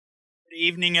Good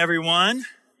evening, everyone.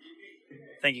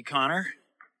 Thank you, Connor.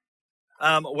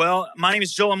 My name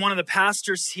is Joel. I'm one of the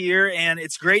pastors here, and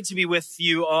it's great to be with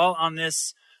you all on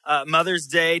this Mother's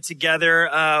Day together.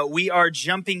 We are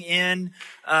jumping in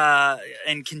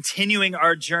and continuing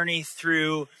our journey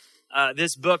through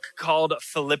this book called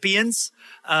Philippians,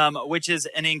 which is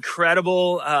an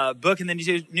incredible book in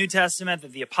the New Testament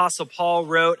that the Apostle Paul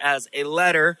wrote as a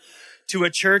letter to a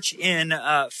church in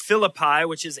Philippi,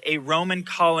 which is a Roman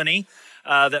colony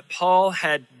that Paul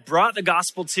had brought the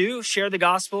gospel to, shared the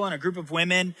gospel, and a group of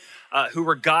women who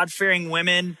were God-fearing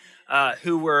women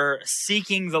who were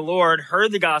seeking the Lord,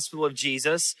 heard the gospel of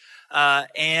Jesus,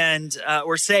 and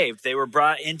were saved. They were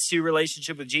brought into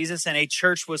relationship with Jesus, and a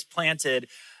church was planted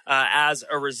as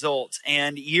a result.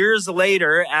 And years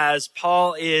later, as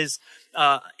Paul is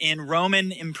in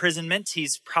Roman imprisonment,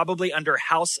 he's probably under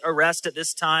house arrest at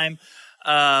this time.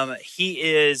 He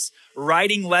is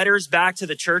writing letters back to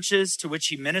the churches to which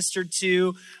he ministered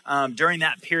to during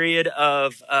that period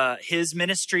of his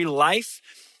ministry life.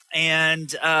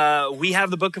 And we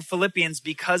have the book of Philippians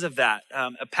because of that.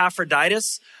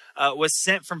 Epaphroditus was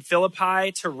sent from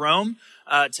Philippi to Rome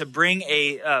to bring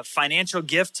a financial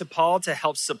gift to Paul to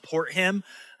help support him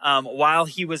while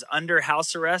he was under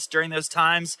house arrest. During those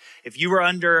times, if you were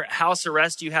under house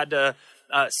arrest, you had to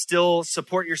still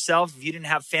support yourself. If you didn't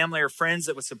have family or friends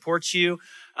that would support you,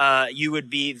 you would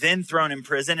be then thrown in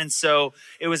prison. And so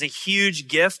it was a huge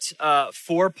gift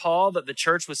for Paul that the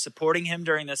church was supporting him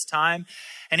during this time.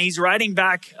 And he's writing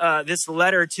back this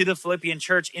letter to the Philippian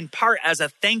church in part as a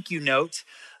thank you note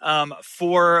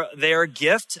for their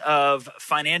gift of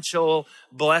financial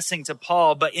blessing to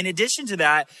Paul. But in addition to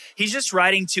that, he's just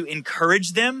writing to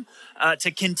encourage them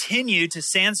to continue to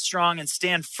stand strong and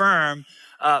stand firm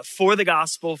for the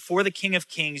gospel, for the King of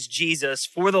Kings, Jesus,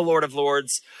 for the Lord of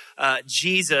Lords,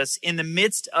 Jesus, in the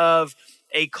midst of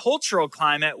a cultural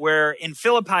climate where in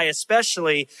Philippi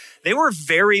especially, they were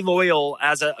very loyal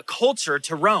as a culture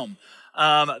to Rome.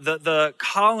 The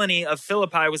colony of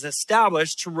Philippi was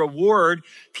established to reward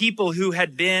people who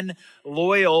had been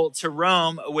loyal to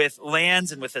Rome with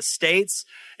lands and with estates.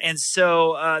 And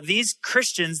so these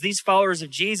Christians, these followers of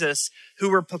Jesus, who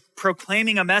were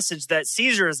proclaiming a message that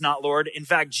Caesar is not Lord, in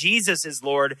fact, Jesus is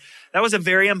Lord, that was a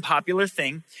very unpopular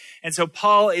thing. And so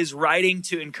Paul is writing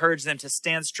to encourage them to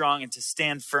stand strong and to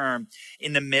stand firm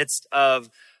in the midst of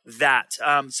that.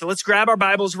 So let's grab our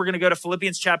Bibles. We're going to go to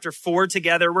Philippians chapter 4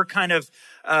 together. We're kind of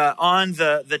on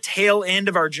the tail end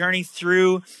of our journey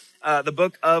through the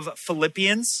book of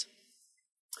Philippians.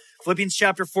 Philippians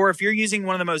chapter 4, if you're using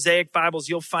one of the Mosaic Bibles,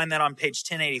 you'll find that on page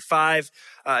 1085.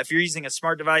 If you're using a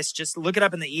smart device, just look it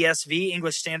up in the ESV,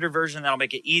 English Standard Version. That'll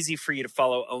make it easy for you to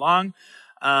follow along.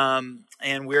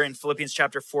 And we're in Philippians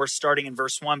chapter 4, starting in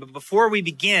verse 1. But before we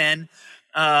begin,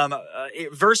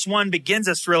 verse 1 begins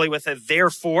us really with a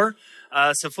therefore.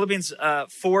 So Philippians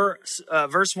 4,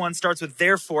 verse 1 starts with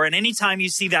therefore. And anytime you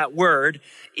see that word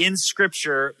in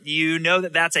Scripture, you know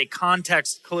that that's a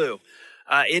context clue.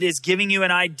 It is giving you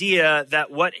an idea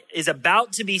that what is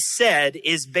about to be said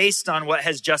is based on what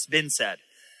has just been said.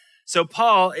 So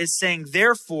Paul is saying,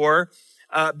 therefore,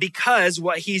 because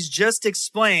what he's just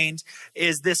explained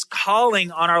is this calling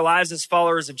on our lives as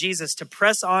followers of Jesus to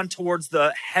press on towards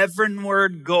the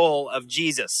heavenward goal of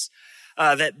Jesus,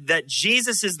 that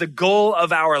Jesus is the goal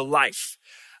of our life.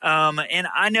 And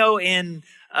I know in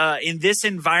this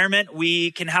environment,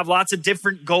 we can have lots of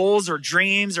different goals or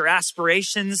dreams or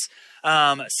aspirations.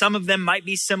 Some of them might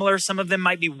be similar. Some of them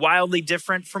might be wildly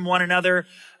different from one another,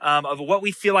 of what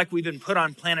we feel like we've been put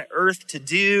on planet Earth to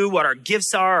do, what our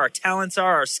gifts are, our talents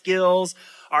are, our skills,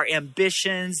 our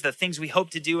ambitions, the things we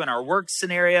hope to do in our work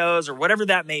scenarios or whatever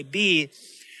that may be.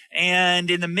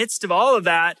 And in the midst of all of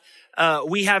that,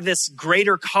 we have this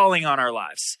greater calling on our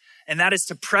lives. And that is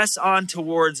to press on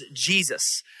towards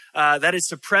Jesus. That is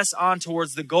to press on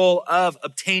towards the goal of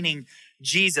obtaining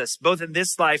Jesus, both in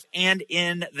this life and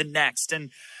in the next.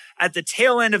 And at the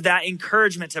tail end of that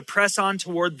encouragement to press on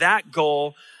toward that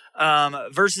goal,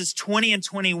 verses 20 and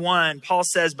 21, Paul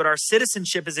says, but our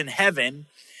citizenship is in heaven,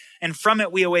 and from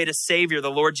it we await a Savior, the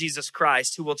Lord Jesus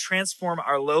Christ, who will transform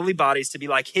our lowly bodies to be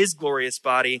like his glorious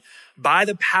body by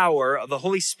the power of the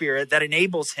Holy Spirit that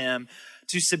enables him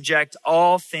to subject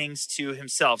all things to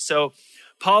himself. So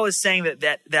Paul is saying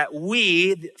that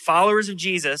we, followers of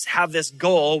Jesus, have this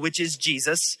goal, which is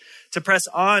Jesus, to press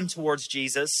on towards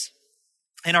Jesus.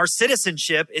 And our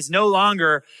citizenship is no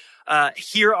longer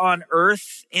here on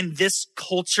earth in this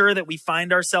culture that we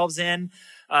find ourselves in,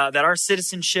 that our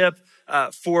citizenship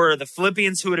for the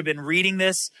Philippians who would have been reading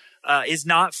this is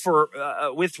not for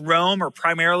with Rome, or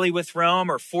primarily with Rome,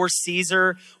 or for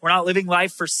Caesar. We're not living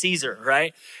life for Caesar,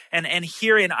 right? And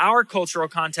here in our cultural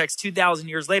context, 2,000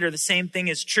 years later, the same thing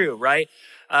is true, right?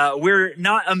 We're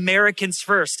not Americans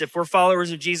first. If we're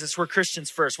followers of Jesus, we're Christians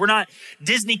first. We're not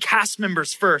Disney cast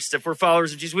members first. If we're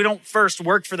followers of Jesus, we don't first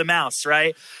work for the mouse,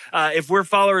 right? If we're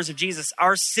followers of Jesus,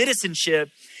 our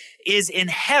citizenship is in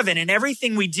heaven, and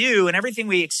everything we do and everything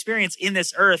we experience in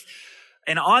this earth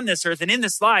and on this earth and in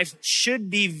this life should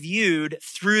be viewed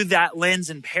through that lens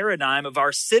and paradigm of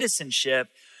our citizenship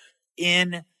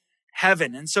in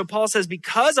heaven. And so Paul says,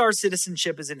 because our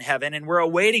citizenship is in heaven and we're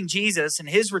awaiting Jesus and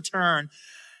his return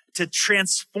to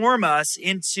transform us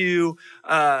into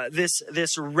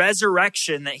this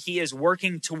resurrection that he is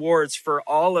working towards for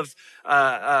all of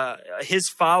his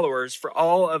followers, for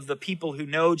all of the people who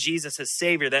know Jesus as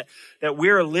Savior, that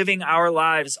we're living our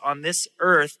lives on this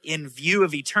earth in view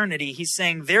of eternity. He's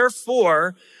saying,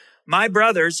 therefore, my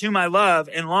brothers, whom I love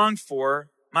and long for,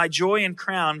 my joy and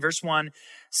crown, verse 1,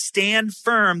 stand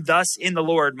firm thus in the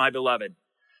Lord, my beloved.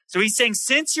 So he's saying,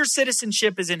 since your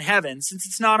citizenship is in heaven, since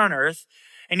it's not on earth,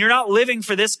 and you're not living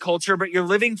for this culture, but you're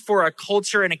living for a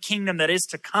culture and a kingdom that is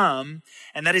to come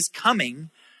and that is coming,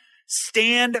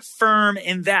 stand firm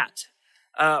in that.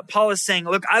 Paul is saying,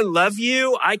 look, I love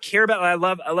you. I care about, I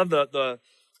love the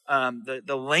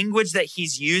language that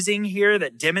he's using here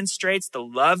that demonstrates the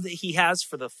love that he has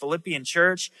for the Philippian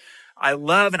church. I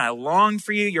love and I long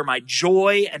for you. You're my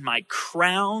joy and my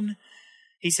crown.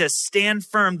 He says, stand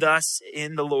firm thus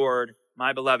in the Lord,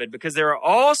 my beloved, because there are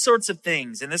all sorts of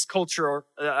things in this culture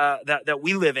that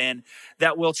we live in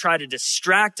that will try to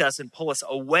distract us and pull us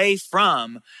away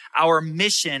from our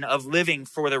mission of living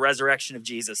for the resurrection of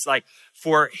Jesus, like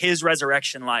for his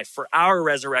resurrection life, for our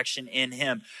resurrection in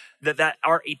him, that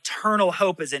our eternal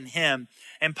hope is in him.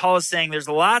 And Paul is saying there's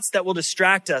lots that will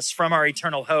distract us from our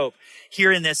eternal hope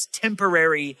here in this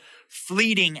temporary,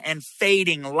 fleeting, and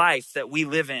fading life that we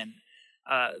live in.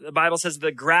 The Bible says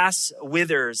the grass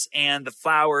withers and the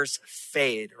flowers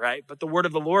fade, right? But the word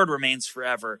of the Lord remains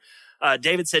forever.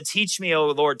 David said, teach me, O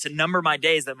Lord, to number my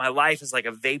days, that my life is like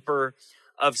a vapor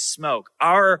of smoke.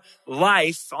 Our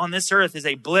life on this earth is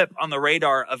a blip on the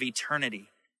radar of eternity.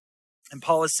 And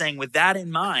Paul is saying, with that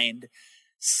in mind,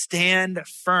 stand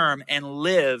firm and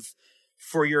live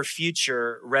for your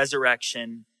future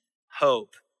resurrection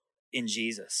hope in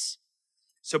Jesus.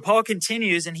 So Paul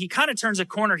continues, and he kind of turns a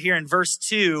corner here in verse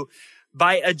 2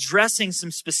 by addressing some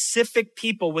specific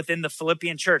people within the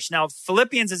Philippian church. Now,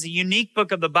 Philippians is a unique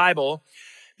book of the Bible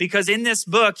because in this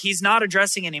book, he's not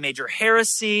addressing any major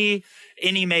heresy,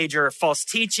 any major false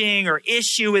teaching or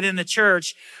issue within the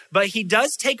church, but he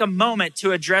does take a moment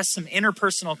to address some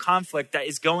interpersonal conflict that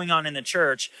is going on in the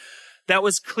church that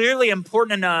was clearly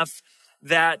important enough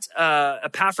that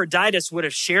Epaphroditus would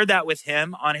have shared that with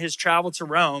him on his travel to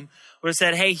Rome, would have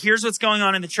said, hey, here's what's going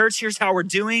on in the church. Here's how we're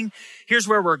doing. Here's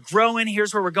where we're growing.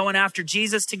 Here's where we're going after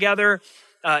Jesus together.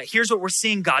 Here's what we're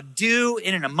seeing God do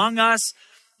in and among us.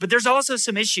 But there's also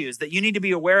some issues that you need to be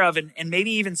aware of and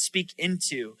maybe even speak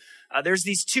into. There's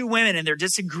these two women and they're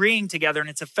disagreeing together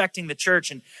and it's affecting the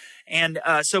church. And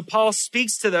so Paul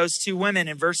speaks to those two women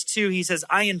in verse 2. He says,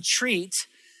 I entreat,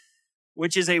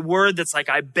 which is a word that's like,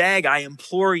 I beg, I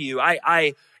implore you,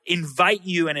 I invite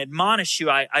you and admonish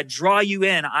you, I draw you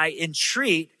in, I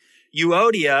entreat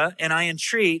Euodia and I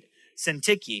entreat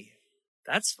Syntyche.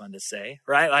 That's fun to say,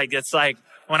 right? Like, it's like,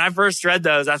 when I first read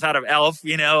those, I thought of Elf,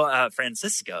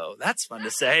 Francisco. That's fun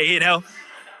to say,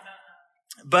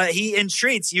 But he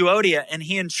entreats Euodia and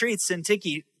he entreats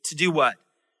Syntyche to do what?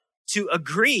 To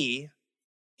agree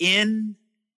in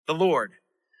the Lord.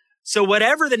 So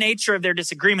whatever the nature of their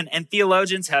disagreement, and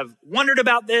theologians have wondered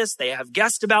about this, they have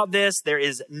guessed about this, there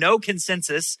is no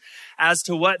consensus as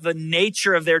to what the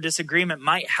nature of their disagreement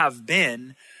might have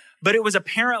been, but it was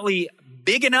apparently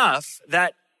big enough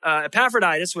that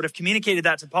Epaphroditus would have communicated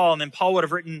that to Paul, and then Paul would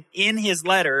have written in his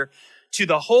letter to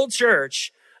the whole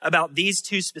church about these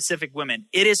two specific women.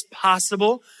 It is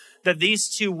possible that these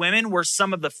two women were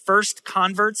some of the first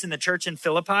converts in the church in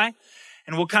Philippi.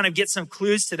 And we'll kind of get some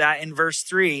clues to that in verse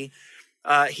 3.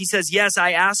 He says, yes,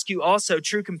 I ask you also,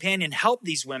 true companion, help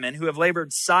these women who have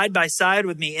labored side by side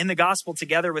with me in the gospel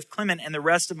together with Clement and the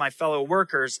rest of my fellow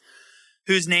workers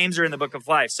whose names are in the book of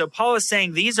life. So Paul is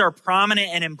saying these are prominent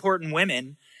and important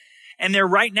women. And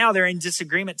they're in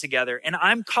disagreement together. And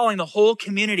I'm calling the whole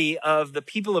community of the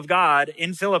people of God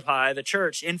in Philippi, the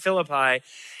church in Philippi,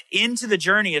 into the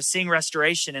journey of seeing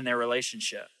restoration in their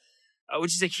relationship.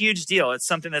 Which is a huge deal. It's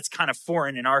something that's kind of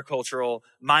foreign in our cultural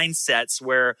mindsets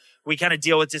where we kind of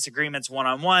deal with disagreements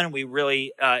one-on-one. We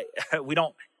really, we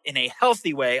don't, in a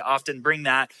healthy way, often bring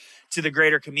that to the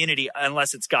greater community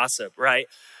unless it's gossip, right?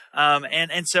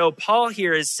 And so Paul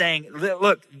here is saying,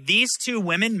 look, these two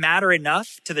women matter enough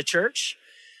to the church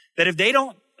that if they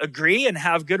don't agree and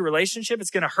have good relationship, it's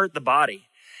going to hurt the body.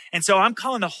 And so I'm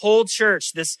calling the whole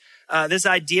church this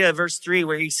idea of verse 3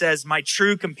 where he says, my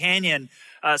true companion.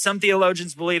 Some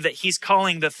theologians believe that he's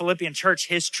calling the Philippian church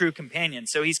his true companion.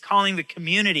 So he's calling the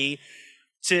community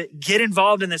to get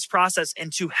involved in this process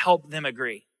and to help them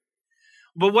agree.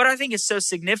 But what I think is so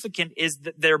significant is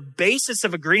that their basis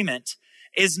of agreement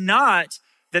is not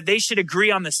that they should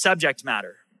agree on the subject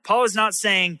matter. Paul is not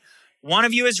saying one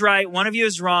of you is right, one of you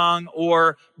is wrong,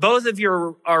 or both of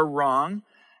you are wrong,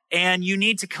 and you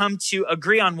need to come to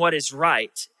agree on what is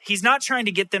right. He's not trying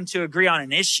to get them to agree on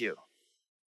an issue,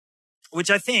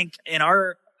 which I think in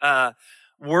our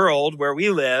world where we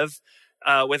live,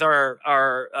 with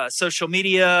our social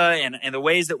media and the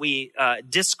ways that we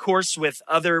discourse with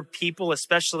other people,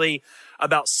 especially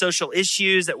about social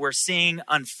issues that we're seeing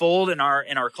unfold in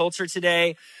our culture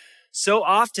today. So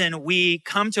often we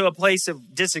come to a place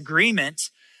of disagreement,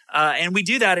 and we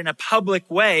do that in a public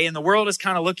way, and the world is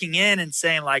kind of looking in and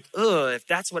saying like, "Ugh, if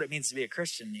that's what it means to be a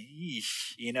Christian,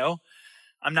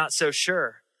 I'm not so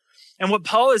sure." And what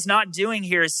Paul is not doing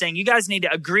here is saying, you guys need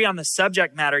to agree on the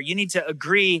subject matter. You need to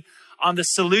agree on the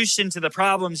solution to the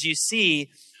problems you see.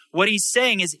 What he's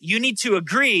saying is you need to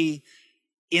agree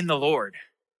in the Lord.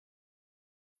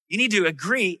 You need to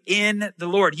agree in the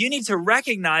Lord. You need to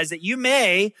recognize that you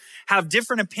may have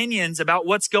different opinions about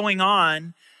what's going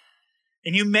on,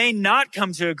 and you may not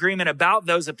come to agreement about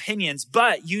those opinions,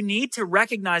 but you need to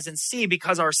recognize and see,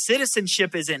 because our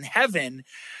citizenship is in heaven,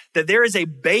 that there is a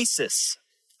basis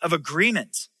of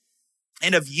agreement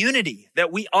and of unity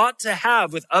that we ought to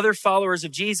have with other followers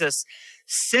of Jesus,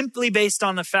 simply based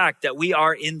on the fact that we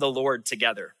are in the Lord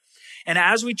together. And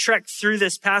as we trek through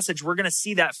this passage, we're going to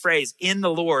see that phrase, in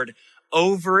the Lord,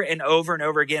 over and over and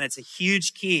over again. It's a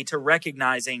huge key to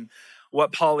recognizing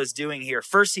what Paul is doing here.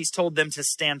 First, he's told them to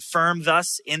stand firm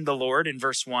thus in the Lord in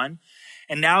verse 1.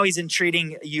 And now he's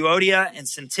entreating Euodia and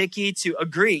Syntyche to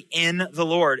agree in the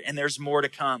Lord, and there's more to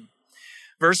come.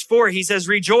 Verse 4, he says,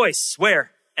 rejoice.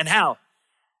 Where and how?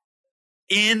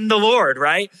 In the Lord,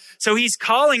 right? So he's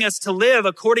calling us to live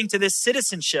according to this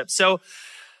citizenship. So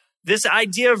this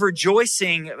idea of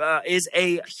rejoicing is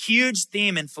a huge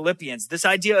theme in Philippians. This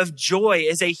idea of joy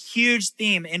is a huge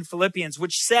theme in Philippians,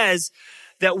 which says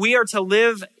that we are to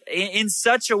live in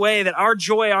such a way that our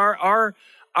joy, our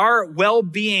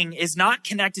well-being is not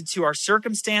connected to our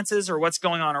circumstances or what's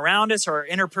going on around us or our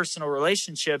interpersonal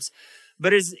relationships,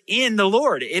 but is in the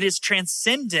Lord. It is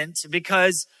transcendent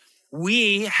because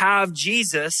we have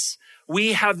Jesus.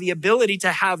 We have the ability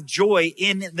to have joy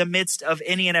in the midst of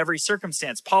any and every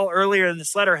circumstance. Paul earlier in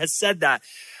this letter has said that.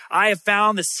 I have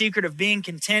found the secret of being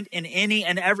content in any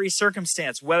and every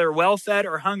circumstance, whether well-fed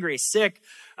or hungry, sick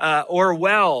or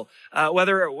well,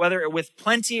 whether with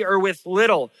plenty or with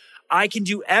little. I can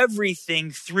do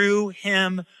everything through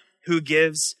him who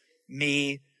gives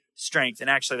me strength. And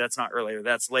actually, that's not earlier.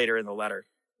 That's later in the letter.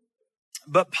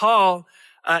 But Paul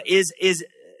is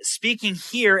speaking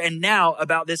here and now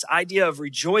about this idea of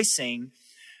rejoicing,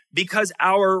 because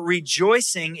our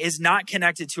rejoicing is not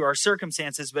connected to our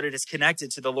circumstances, but it is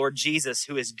connected to the Lord Jesus,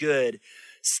 who is good,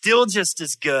 still just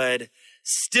as kind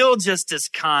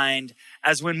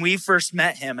as when we first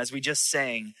met him, as we just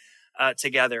sang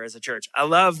together as a church. I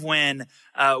love when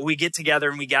we get together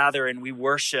and we gather and we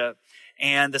worship,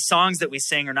 and the songs that we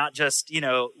sing are not just,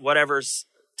 whatever's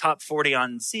top 40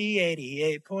 on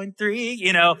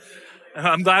C88.3,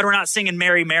 I'm glad we're not singing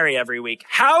Mary, Mary every week.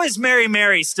 How is Mary,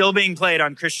 Mary still being played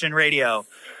on Christian radio?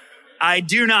 I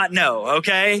do not know,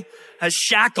 okay?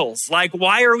 Shackles. Like,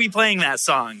 why are we playing that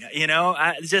song?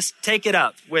 Just take it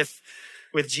up with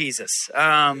Jesus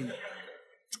on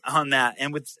that,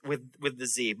 and with the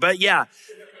Z. But yeah,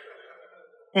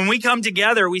 when we come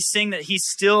together, we sing that he's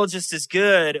still just as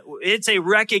good. It's a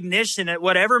recognition that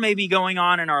whatever may be going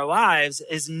on in our lives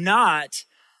is not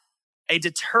a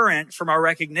deterrent from our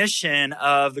recognition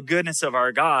of the goodness of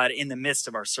our God in the midst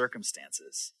of our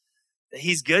circumstances. That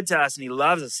he's good to us and he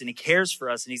loves us and he cares for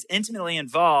us and he's intimately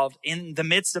involved in the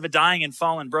midst of a dying and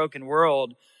fallen, broken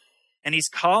world. And he's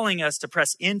calling us to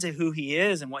press into who he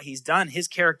is and what he's done, his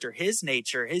character, his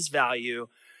nature, his value,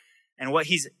 and what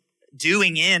he's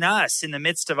doing in us in the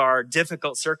midst of our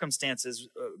difficult circumstances,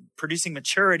 producing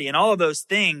maturity and all of those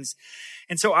things.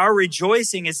 And so our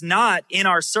rejoicing is not in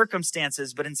our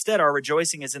circumstances, but instead our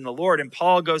rejoicing is in the Lord. And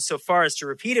Paul goes so far as to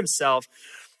repeat himself.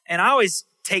 And I always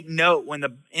take note when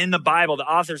in the Bible, the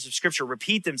authors of scripture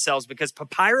repeat themselves, because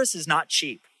papyrus is not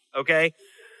cheap. Okay.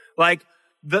 Like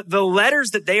the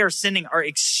letters that they are sending are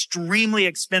extremely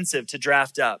expensive to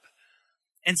draft up.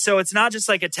 And so it's not just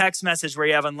like a text message where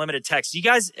you have unlimited text. You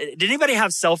guys, did anybody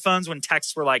have cell phones when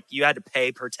texts were like, you had to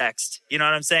pay per text? You know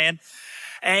what I'm saying?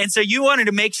 And so you wanted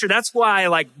to make sure, that's why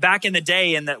like back in the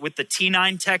day with the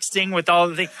T9 texting, with all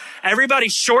the things, everybody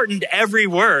shortened every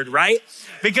word, right?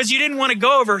 Because you didn't want to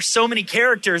go over so many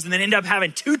characters and then end up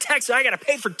having 2 texts. I got to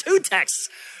pay for 2 texts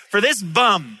for this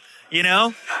bum, you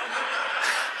know?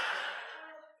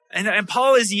 And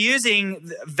Paul is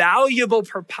using valuable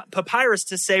papyrus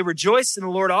to say, rejoice in the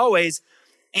Lord always.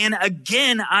 And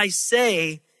again, I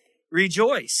say,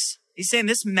 rejoice. He's saying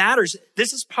this matters.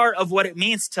 This is part of what it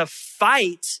means to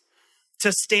fight,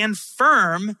 to stand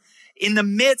firm in the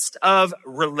midst of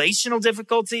relational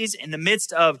difficulties, in the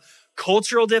midst of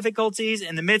cultural difficulties,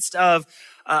 in the midst of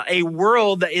a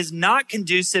world that is not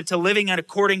conducive to living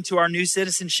according to our new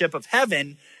citizenship of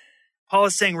heaven. Paul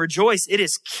is saying, rejoice. It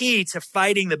is key to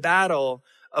fighting the battle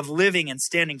of living and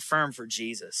standing firm for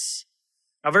Jesus.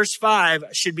 Now, verse 5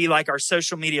 should be like our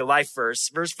social media life verse.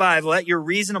 Verse 5, let your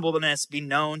reasonableness be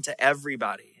known to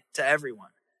everybody, to everyone.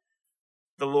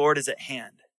 The Lord is at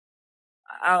hand.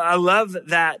 I love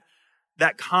that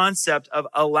concept of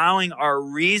allowing our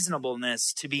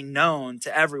reasonableness to be known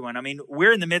to everyone. I mean,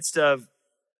 we're in the midst of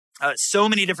so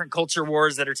many different culture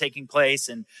wars that are taking place,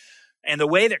 and the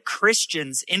way that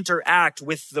Christians interact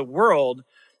with the world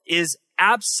is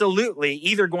absolutely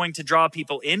either going to draw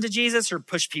people into Jesus or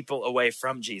push people away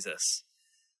from Jesus,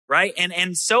 right?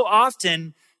 And so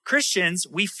often Christians,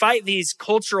 we fight these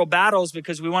cultural battles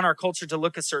because we want our culture to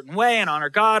look a certain way and honor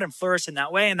God and flourish in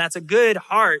that way. And that's a good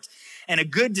heart and a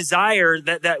good desire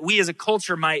that we as a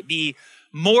culture might be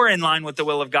more in line with the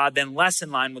will of God than less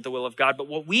in line with the will of God. But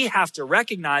what we have to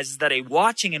recognize is that a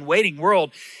watching and waiting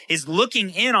world is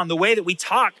looking in on the way that we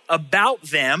talk about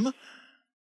them,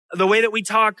 the way that we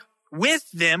talk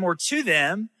with them or to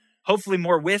them, hopefully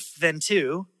more with than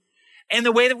to, and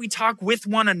the way that we talk with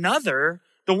one another.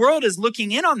 The world is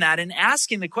looking in on that and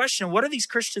asking the question, what are these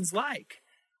Christians like?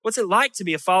 What's it like to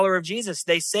be a follower of Jesus?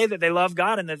 They say that they love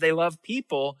God and that they love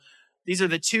people. These are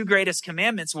the 2 greatest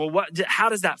commandments. Well, how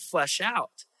does that flesh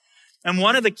out? And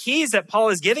one of the keys that Paul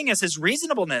is giving us is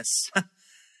reasonableness.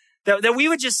 that we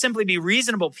would just simply be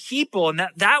reasonable people, and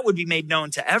that would be made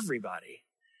known to everybody.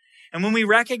 And when we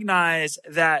recognize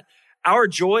that our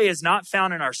joy is not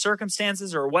found in our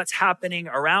circumstances or what's happening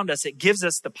around us, it gives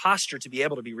us the posture to be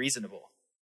able to be reasonable.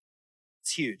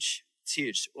 It's huge. It's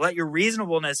huge. Let your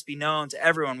reasonableness be known to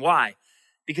everyone. Why?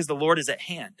 Because the Lord is at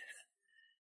hand.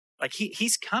 Like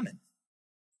he's coming.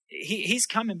 He's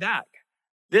coming back.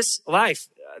 This life,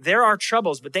 there are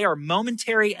troubles, but they are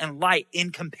momentary and light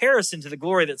in comparison to the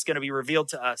glory that's going to be revealed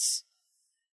to us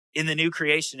in the new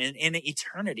creation, in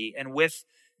eternity, and with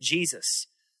Jesus.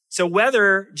 So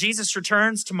whether Jesus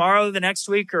returns tomorrow, the next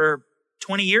week, or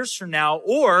 20 years from now,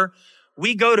 or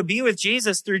we go to be with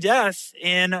Jesus through death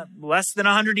in less than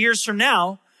 100 years from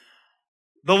now,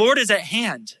 the Lord is at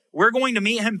hand. We're going to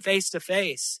meet him face to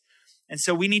face. And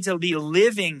so we need to be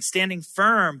living, standing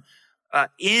firm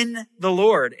in the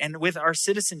Lord and with our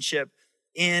citizenship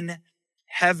in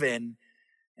heaven.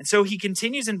 And so he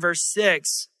continues in verse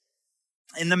 6,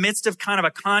 in the midst of kind of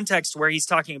a context where he's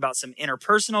talking about some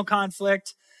interpersonal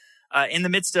conflict, in the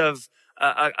midst of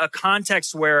a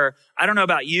context where, I don't know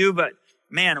about you, but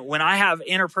man, when I have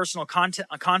interpersonal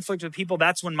conflict with people,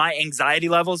 that's when my anxiety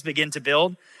levels begin to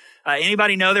build.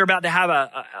 Anybody know they're about to have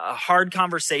a hard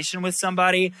conversation with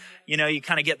somebody? You know, you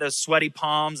kind of get those sweaty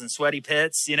palms and sweaty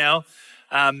pits, you know.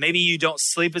 Maybe you don't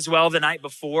sleep as well the night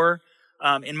before.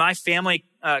 In my family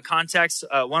context,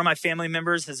 one of my family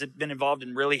members has been involved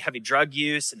in really heavy drug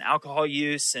use and alcohol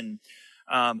use and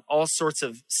all sorts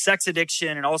of sex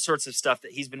addiction and all sorts of stuff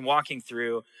that he's been walking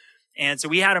through. And so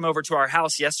we had him over to our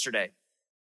house yesterday.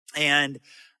 And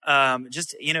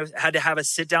just, you know, had to have a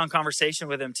sit down conversation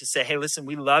with him to say, hey, listen,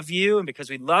 we love you. And because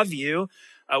we love you,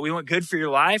 we want good for your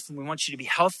life, and we want you to be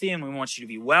healthy, and we want you to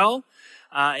be well.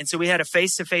 And so we had a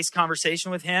face-to-face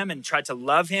conversation with him and tried to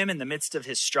love him in the midst of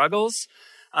his struggles.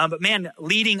 But man,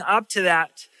 leading up to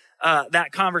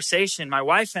that conversation, my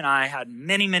wife and I had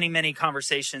many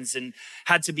conversations and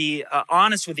had to be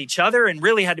honest with each other, and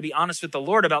really had to be honest with the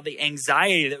Lord about the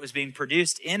anxiety that was being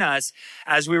produced in us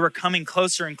as we were coming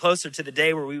closer and closer to the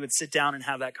day where we would sit down and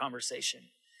have that conversation.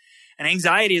 And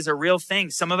anxiety is a real thing.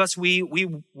 Some of us, we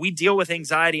deal with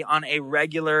anxiety on a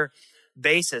regular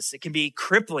basis. It can be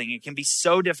crippling. It can be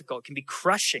so difficult. It can be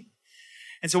crushing.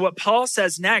 And so what Paul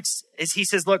says next is he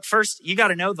says, look, first, you got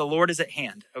to know the Lord is at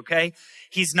hand, okay?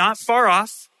 He's not far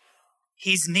off.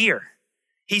 He's near.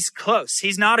 He's close.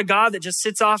 He's not a God that just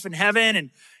sits off in heaven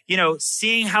and,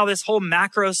 seeing how this whole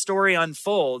macro story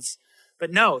unfolds.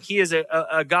 But no, he is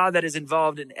a God that is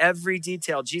involved in every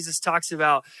detail. Jesus talks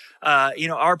about,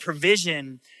 our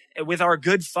provision with our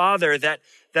good Father, that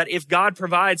if God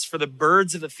provides for the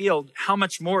birds of the field, how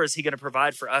much more is he going to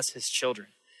provide for us, his children?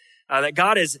 That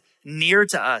God is near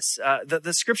to us.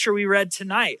 The scripture we read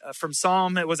tonight from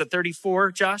Psalm, was it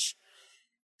 34, Josh?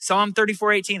 Psalm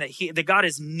 34:18, that God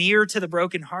is near to the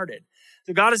brokenhearted.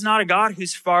 So God is not a God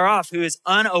who's far off, who is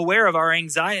unaware of our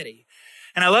anxiety.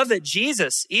 And I love that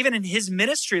Jesus, even in his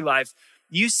ministry life,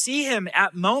 you see him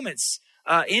at moments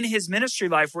in his ministry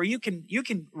life where you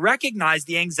can recognize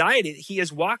the anxiety that he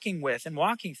is walking with and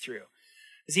walking through.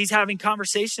 As he's having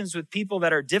conversations with people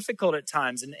that are difficult at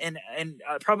times. And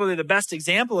probably the best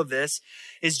example of this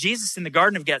is Jesus in the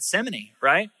Garden of Gethsemane,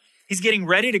 right? He's getting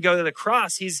ready to go to the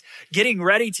cross. He's getting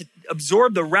ready to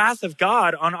absorb the wrath of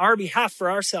God on our behalf for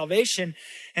our salvation.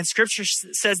 And scripture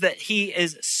says that he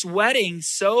is sweating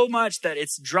so much that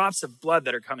it's drops of blood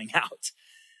that are coming out.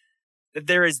 That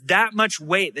there is that much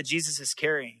weight that Jesus is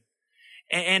carrying.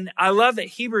 And I love that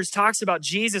Hebrews talks about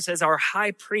Jesus as our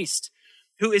high priest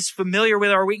who is familiar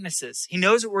with our weaknesses. He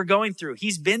knows what we're going through.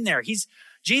 He's been there.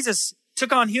 Jesus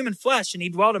took on human flesh and he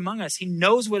dwelt among us. He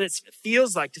knows what it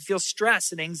feels like to feel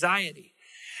stress and anxiety.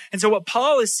 And so what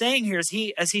Paul is saying here is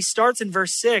as he starts in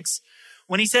verse 6,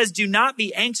 when he says, do not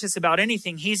be anxious about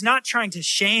anything, he's not trying to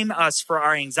shame us for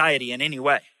our anxiety in any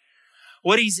way.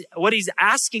 What he's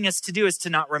asking us to do is to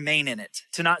not remain in it,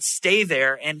 to not stay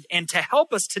there, and to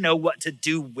help us to know what to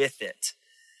do with it.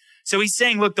 So he's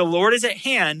saying, look, the Lord is at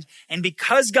hand, and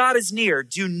because God is near,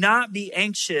 do not be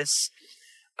anxious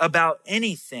about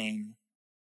anything,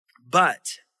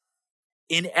 but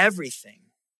in everything,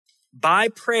 by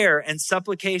prayer and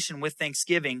supplication with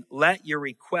thanksgiving, let your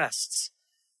requests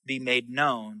be made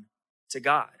known to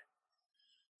God.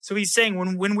 So he's saying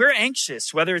when we're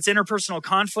anxious, whether it's interpersonal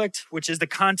conflict, which is the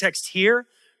context here,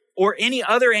 or any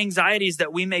other anxieties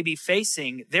that we may be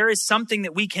facing, there is something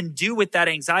that we can do with that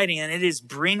anxiety, and it is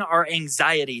bring our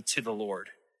anxiety to the Lord.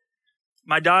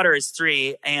 My daughter is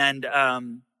 3, and I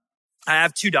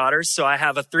have 2 daughters. So I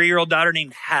have a 3-year-old daughter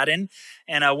named Haddon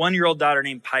and a 1-year-old daughter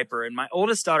named Piper. And my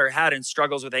oldest daughter, Haddon,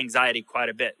 struggles with anxiety quite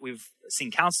a bit. We've seen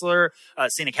a counselor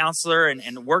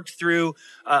and worked through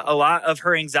a lot of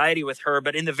her anxiety with her.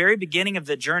 But in the very beginning of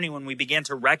the journey, when we began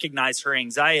to recognize her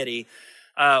anxiety,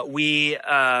 the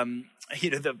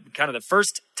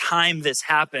first time this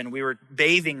happened, we were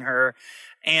bathing her,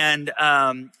 and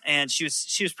she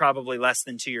was probably less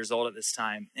than 2 years old at this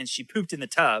time, and she pooped in the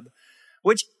tub,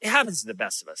 which happens to the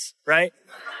best of us, right?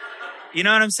 You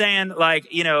know what I'm saying?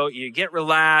 Like, you get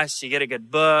relaxed, you get a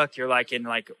good book, you're like in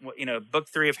book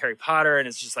 3 of Harry Potter, and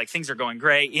it's just like things are going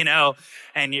great,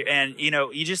 and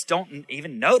you just don't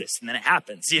even notice, and then it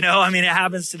happens, it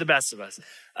happens to the best of us.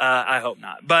 I hope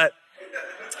not. But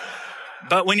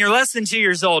when you're less than 2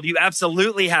 years old, you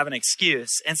absolutely have an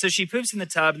excuse. And so she poops in the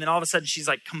tub, and then all of a sudden she's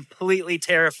like completely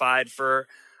terrified for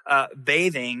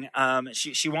bathing.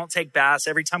 She won't take baths.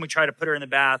 Every time we try to put her in the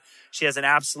bath, she has an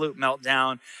absolute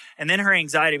meltdown. And then her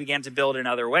anxiety began to build in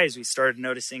other ways. We started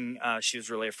noticing she was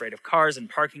really afraid of cars and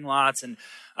parking lots. And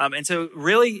so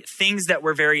really things that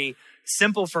were very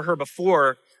simple for her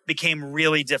before became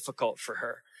really difficult for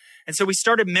her. And so we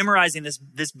started memorizing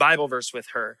this Bible verse with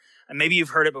her. And maybe you've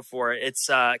heard it before. It's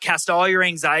cast all your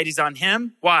anxieties on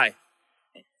him. Why?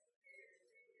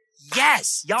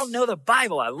 Yes, y'all know the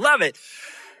Bible. I love it.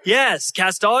 Yes,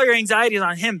 cast all your anxieties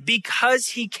on him because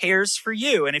he cares for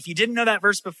you. And if you didn't know that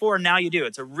verse before, now you do.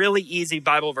 It's a really easy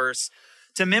Bible verse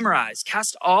to memorize.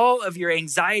 Cast all of your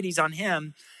anxieties on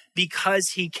him because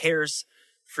he cares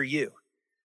for you.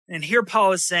 And here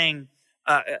Paul is saying,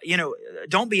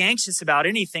 don't be anxious about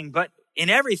anything, but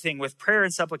in everything with prayer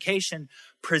and supplication,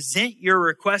 present your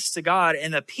requests to God,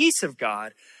 and the peace of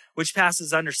God, which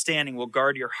passes understanding, will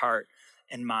guard your heart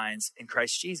and minds in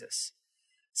Christ Jesus.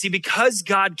 See, because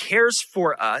God cares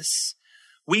for us,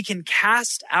 we can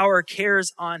cast our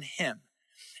cares on him.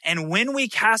 And when we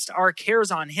cast our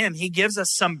cares on him, he gives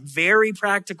us some very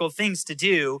practical things to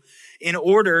do in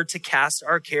order to cast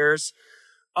our cares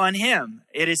on him.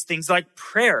 It is things like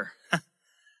prayer,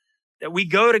 that we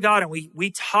go to God and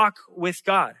we talk with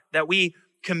God, that we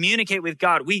communicate with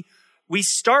God. We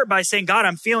start by saying, God,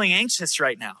 I'm feeling anxious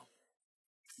right now.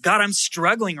 God, I'm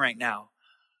struggling right now.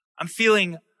 I'm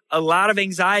feeling a lot of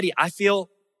anxiety. I feel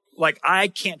like I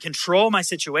can't control my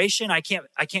situation. I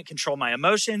can't control my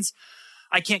emotions.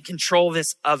 I can't control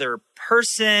this other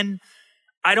person.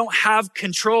 I don't have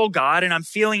control, God, and I'm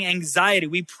feeling anxiety.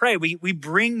 We pray. We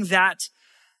bring that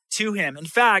to him. In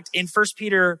fact, in 1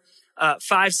 Peter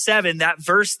 5:7, that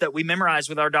verse that we memorized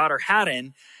with our daughter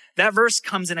Haddon, that verse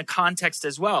comes in a context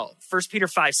as well. 1 Peter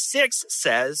 5:6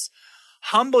 says,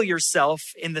 humble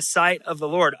yourself in the sight of the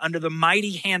Lord under the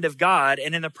mighty hand of God,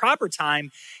 and in the proper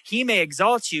time, he may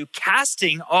exalt you,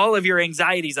 casting all of your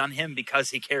anxieties on him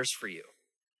because he cares for you.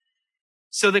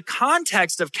 So the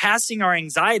context of casting our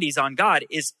anxieties on God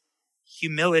is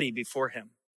humility before him.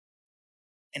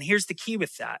 And here's the key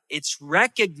with that. It's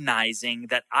recognizing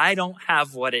that I don't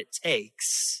have what it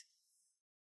takes,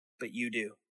 but you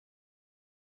do.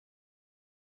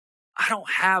 I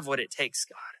don't have what it takes,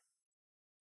 God,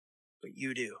 but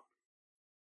you do.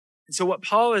 And so what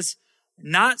Paul is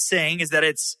not saying is that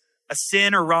it's a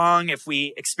sin or wrong if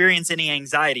we experience any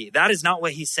anxiety. That is not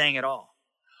what he's saying at all.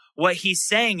 What he's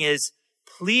saying is,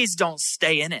 please don't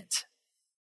stay in it.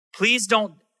 Please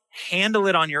don't handle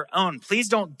it on your own. Please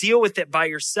don't deal with it by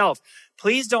yourself.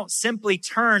 Please don't simply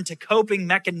turn to coping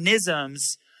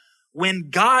mechanisms when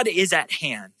God is at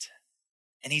hand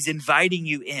and he's inviting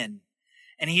you in,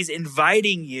 and he's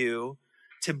inviting you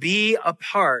to be a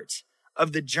part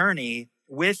of the journey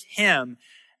with him.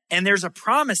 And there's a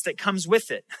promise that comes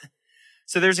with it.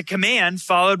 So there's a command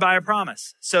followed by a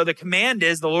promise. So the command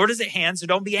is the Lord is at hand. So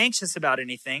don't be anxious about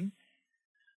anything,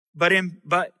 but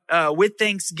with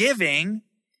thanksgiving,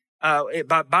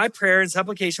 by prayer and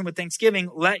supplication with thanksgiving,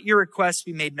 let your requests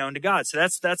be made known to God. So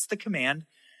that's the command.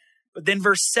 But then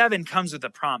verse 7 comes with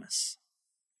a promise.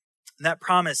 And that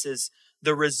promise is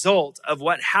the result of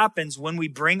what happens when we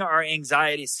bring our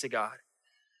anxieties to God.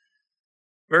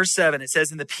 Verse 7, it says,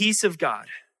 "And the peace of God,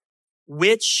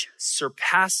 which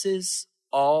surpasses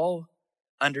all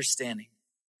understanding,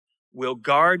 will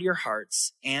guard your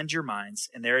hearts and your minds."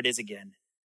 And there it is again,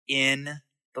 in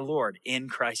the Lord, in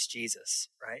Christ Jesus,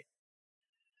 right?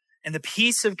 And the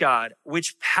peace of God,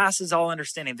 which passes all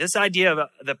understanding. This idea of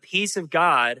the peace of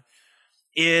God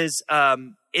is,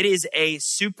 it is a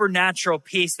supernatural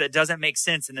peace that doesn't make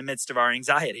sense in the midst of our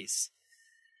anxieties.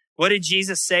 What did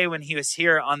Jesus say when he was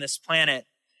here on this planet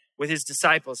with his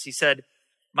disciples? He said,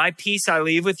 "My peace I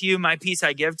leave with you, my peace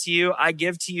I give to you. I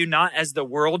give to you not as the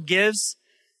world gives."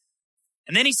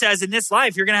 And then he says, in this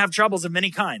life, you're going to have troubles of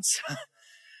many kinds.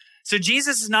 So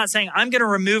Jesus is not saying, I'm going to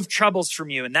remove troubles from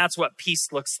you, and that's what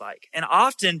peace looks like. And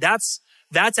often that's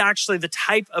actually the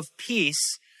type of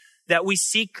peace that we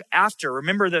seek after.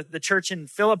 Remember, the church in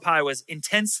Philippi was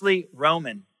intensely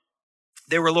Roman.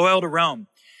 They were loyal to Rome.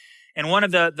 And one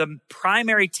of the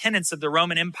primary tenets of the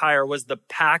Roman Empire was the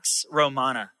Pax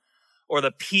Romana, or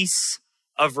the peace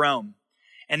of Rome.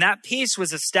 And that peace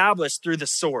was established through the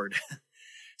sword.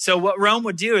 So what Rome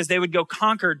would do is they would go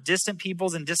conquer distant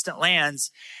peoples and distant lands,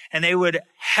 and they would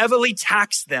heavily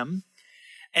tax them.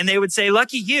 And they would say,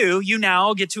 lucky you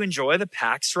now get to enjoy the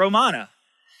Pax Romana.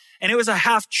 And it was a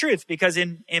half truth because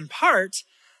in part,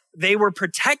 they were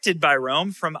protected by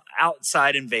Rome from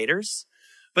outside invaders.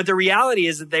 But the reality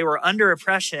is that they were under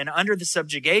oppression, under the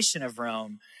subjugation of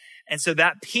Rome. And so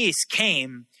that peace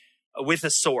came with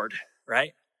a sword,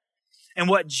 right? And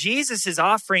what Jesus is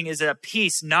offering is a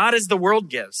peace not as the world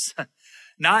gives,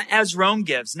 not as Rome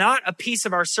gives, not a peace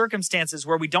of our circumstances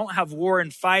where we don't have war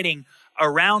and fighting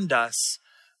around us,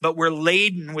 but we're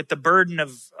laden with the burden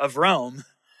of Rome.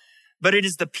 But it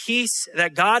is the peace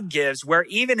that God gives where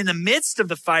even in the midst of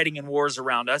the fighting and wars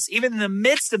around us, even in the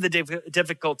midst of the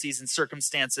difficulties and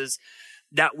circumstances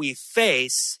that we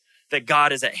face, that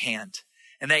God is at hand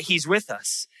and that he's with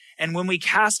us. And when we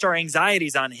cast our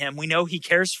anxieties on him, we know he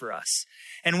cares for us.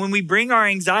 And when we bring our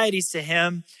anxieties to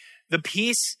him, the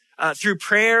peace through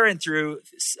prayer and through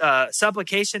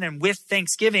supplication and with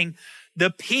thanksgiving,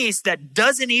 the peace that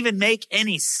doesn't even make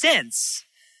any sense.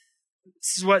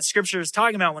 This is what scripture is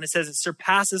talking about when it says it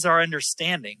surpasses our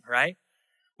understanding, right?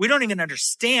 We don't even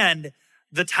understand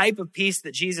the type of peace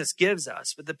that Jesus gives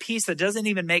us, but the peace that doesn't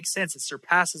even make sense, it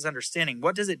surpasses understanding.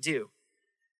 What does it do?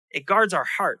 It guards our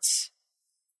hearts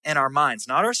and our minds,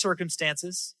 not our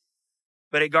circumstances,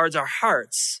 but it guards our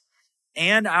hearts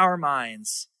and our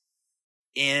minds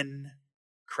in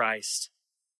Christ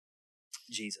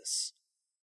Jesus.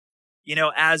 You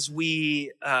know, as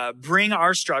we bring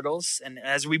our struggles and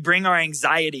as we bring our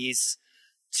anxieties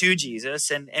to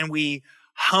Jesus and we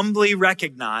humbly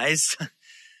recognize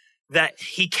that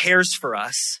he cares for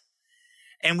us,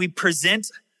 and we present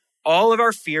all of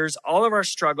our fears, all of our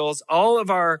struggles, all of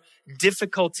our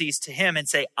difficulties to him and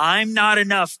say, I'm not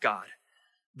enough, God,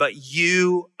 but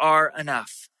you are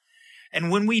enough. And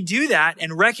when we do that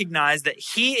and recognize that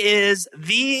he is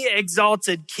the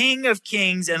exalted King of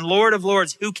Kings and Lord of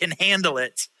Lords who can handle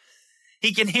it,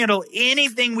 he can handle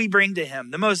anything we bring to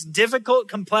him, the most difficult,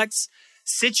 complex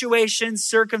situation,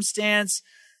 circumstance,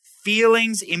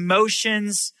 feelings,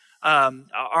 emotions,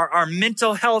 our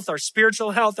mental health, our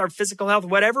spiritual health, our physical health,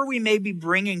 whatever we may be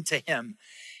bringing to him,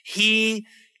 he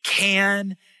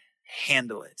can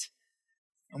handle it.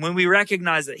 And when we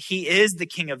recognize that he is the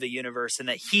king of the universe and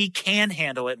that he can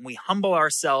handle it, and we humble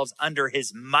ourselves under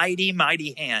his mighty,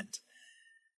 mighty hand,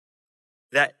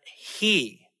 that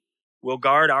he will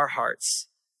guard our hearts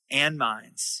and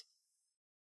minds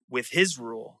with his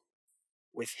rule,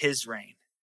 with his reign.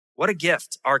 What a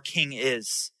gift our King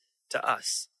is to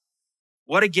us.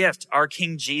 What a gift our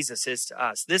King Jesus is to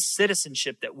us. This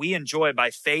citizenship that we enjoy by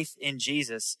faith in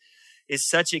Jesus is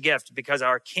such a gift because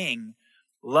our King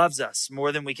loves us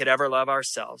more than we could ever love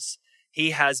ourselves. He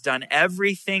has done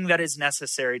everything that is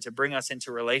necessary to bring us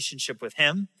into relationship with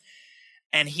him.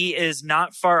 And he is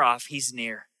not far off, he's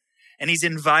near. And he's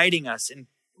inviting us in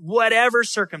whatever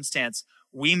circumstance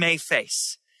we may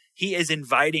face. He is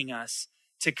inviting us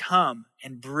to come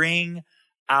and bring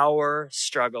our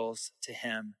struggles to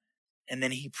him. And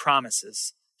then he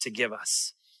promises to give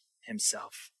us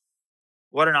himself.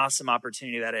 What an awesome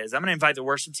opportunity that is. I'm going to invite the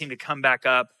worship team to come back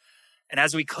up. And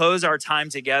as we close our time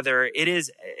together, it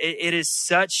is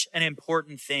such an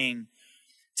important thing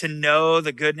to know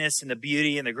the goodness and the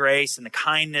beauty and the grace and the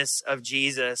kindness of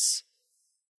Jesus,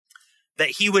 that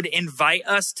he would invite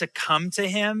us to come to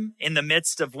him in the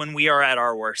midst of when we are at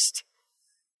our worst.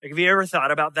 Like, have you ever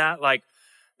thought about that? Like,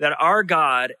 that our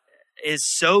God is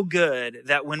so good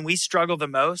that when we struggle the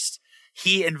most,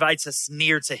 he invites us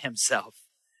near to himself.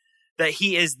 That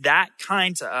he is that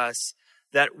kind to us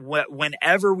that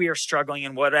whenever we are struggling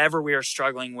and whatever we are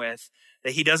struggling with,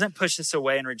 that he doesn't push us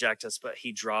away and reject us, but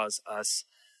he draws us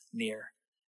near.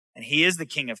 And he is the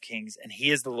King of Kings, and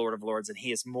he is the Lord of Lords, and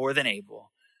he is more than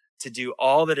able to do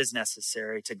all that is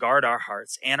necessary to guard our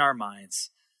hearts and our minds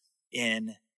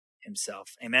in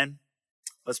himself. Amen.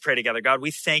 Let's pray together. God,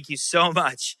 we thank you so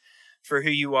much for who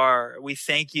you are. We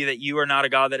thank you that you are not a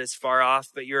God that is far off,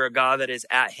 but you're a God that is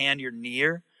at hand. You're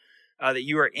near, that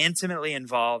you are intimately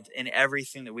involved in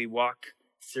everything that we walk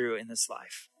through in this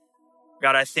life.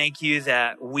 God, I thank you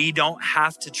that we don't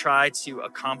have to try to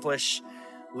accomplish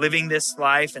living this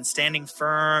life and standing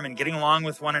firm and getting along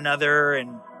with one another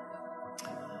and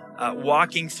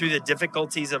walking through the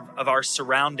difficulties of our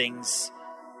surroundings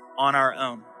on our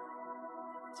own.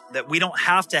 That we don't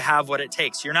have to have what it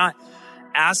takes. You're not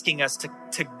asking us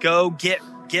to go get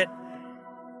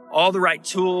all the right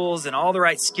tools and all the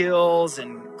right skills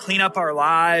and clean up our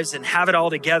lives and have it all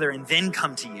together and then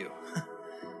come to you.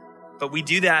 But we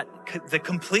do that the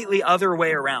completely other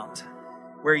way around,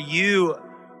 where you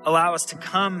allow us to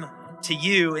come to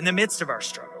you in the midst of our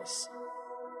struggles.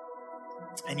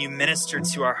 And you minister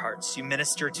to our hearts. You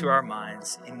minister to our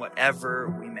minds in whatever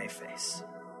we may face.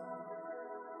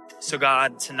 So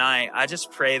God, tonight, I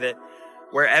just pray that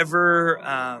wherever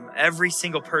every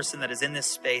single person that is in this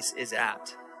space is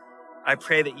at, I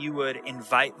pray that you would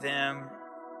invite them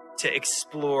to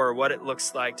explore what it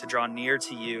looks like to draw near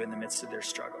to you in the midst of their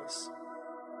struggles.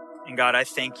 And God, I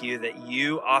thank you that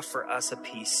you offer us a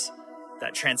peace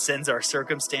that transcends our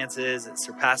circumstances, it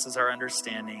surpasses our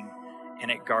understanding, and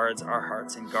it guards our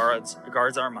hearts and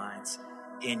guards our minds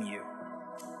in you.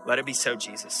 Let it be so,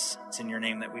 Jesus. It's in your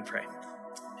name that we pray.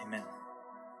 Amen.